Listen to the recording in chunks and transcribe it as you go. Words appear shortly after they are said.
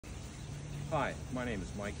Hi, my name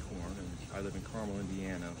is Mike Korn, and I live in Carmel,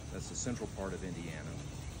 Indiana. That's the central part of Indiana.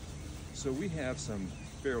 So we have some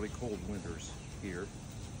fairly cold winters here,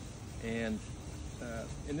 and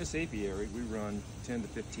in this apiary we run 10 to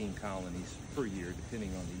 15 colonies per year, depending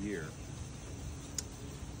on the year.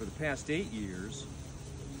 For the past 8 years,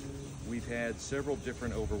 we've had several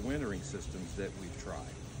different overwintering systems that we've tried,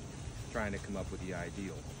 trying to come up with the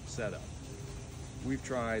ideal setup. We've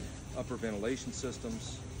tried upper ventilation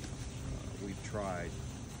systems, we've tried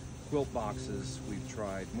quilt boxes, we've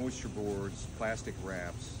tried moisture boards, plastic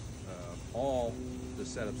wraps, all the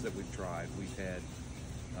setups that we've tried. We've had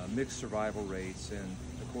mixed survival rates, and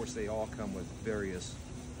of course they all come with various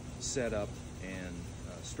setup and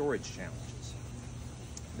storage challenges.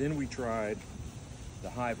 Then we tried the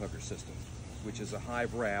Hive Hugger system, which is a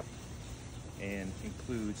hive wrap and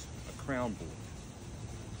includes a crown board.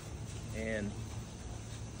 And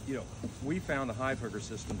you know, we found the Hive Hugger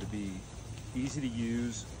system to be easy to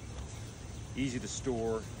use, easy to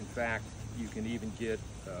store. In fact, you can even get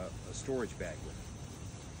a storage bag with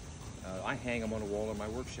it. I hang them on a wall in my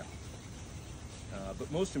workshop.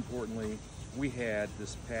 But most importantly, we had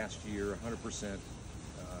this past year 100%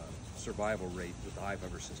 survival rate with the Hive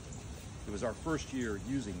Hugger system. It was our first year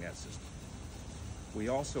using that system. We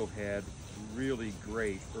also had really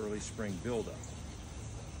great early spring buildup.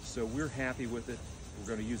 So we're happy with it. We're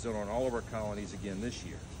going to use it on all of our colonies again this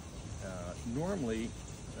year. Normally,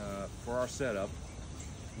 for our setup,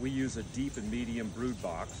 we use a deep and medium brood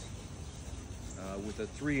box with a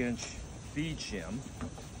 3-inch feed shim,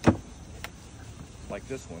 like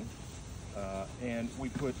this one, and we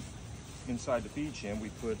put inside the feed shim, we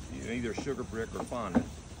put either sugar brick or fondant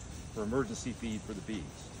for emergency feed for the bees.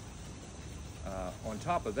 On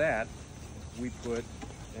top of that, we put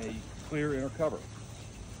a clear inner cover.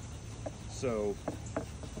 So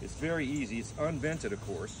it's very easy. It's unvented, of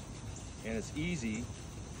course, and it's easy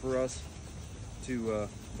for us to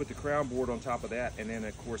put the crown board on top of that, and then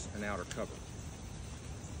of course an outer cover,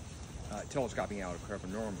 telescoping outer cover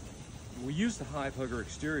normally. We use the Hive Hugger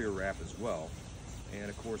exterior wrap as well, and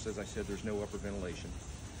of course, as I said, there's no upper ventilation.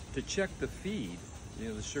 To check the feed,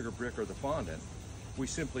 the sugar brick or the fondant, we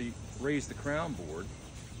simply raise the crown board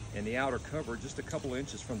and the outer cover just a couple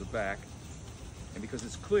inches from the back, and because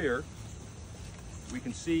it's clear, we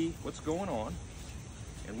can see what's going on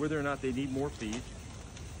and whether or not they need more feed.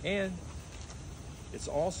 And it's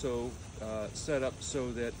also set up so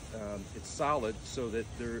that it's solid, so that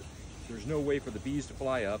there's no way for the bees to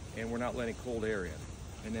fly up, and we're not letting cold air in.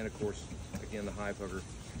 And then of course, again, the Hive Hugger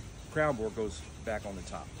crown board goes back on the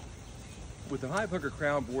top. With the Hive Hugger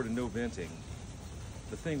crown board and no venting,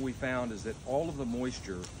 the thing we found is that all of the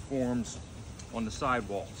moisture forms on the side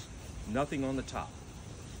walls, nothing on the top.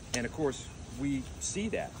 And of course, we see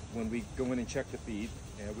that when we go in and check the feed,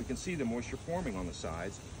 and we can see the moisture forming on the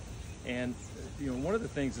sides. And one of the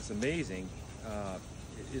things that's amazing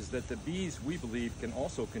is that the bees, we believe, can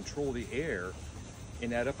also control the air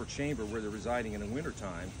in that upper chamber where they're residing in the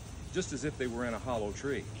wintertime, just as if they were in a hollow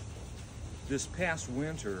tree. This past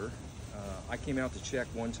winter, I came out to check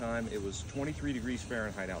one time. It was 23 degrees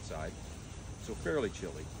Fahrenheit outside, so fairly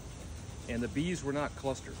chilly. And the bees were not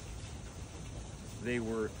clustered. They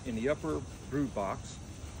were in the upper brood box,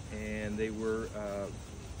 and they were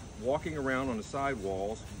walking around on the side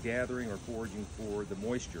walls, gathering or foraging for the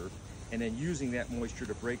moisture, and then using that moisture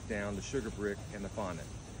to break down the sugar brick and the fondant.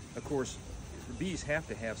 Of course, the bees have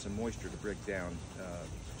to have some moisture to break down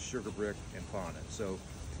sugar brick and fondant, so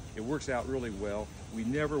it works out really well. We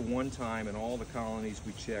never one time in all the colonies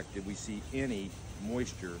we checked did we see any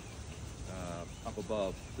moisture up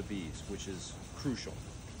above the bees, which is crucial.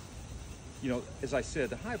 As I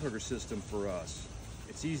said, the Hive Hugger system for us,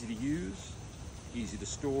 it's easy to use, easy to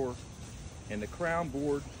store, and the crown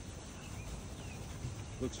board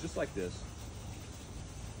looks just like this,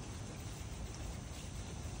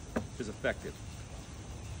 is effective.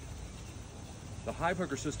 The Hive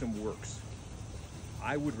Hugger system works.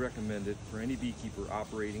 I would recommend it for any beekeeper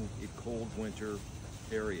operating in cold winter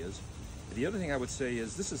areas. The other thing I would say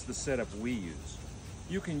is this is the setup we use.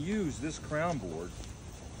 You can use this crown board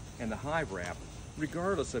and the hive wrap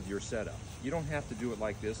regardless of your setup. You don't have to do it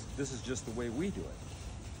like this. This is just the way we do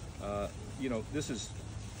it. This is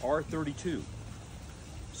R32,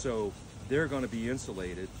 so they're going to be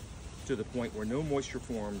insulated to the point where no moisture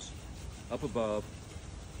forms up above,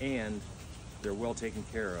 and they're well taken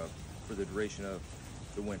care of for the duration of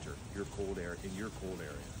the winter, in your cold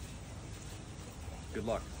area. Good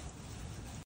luck.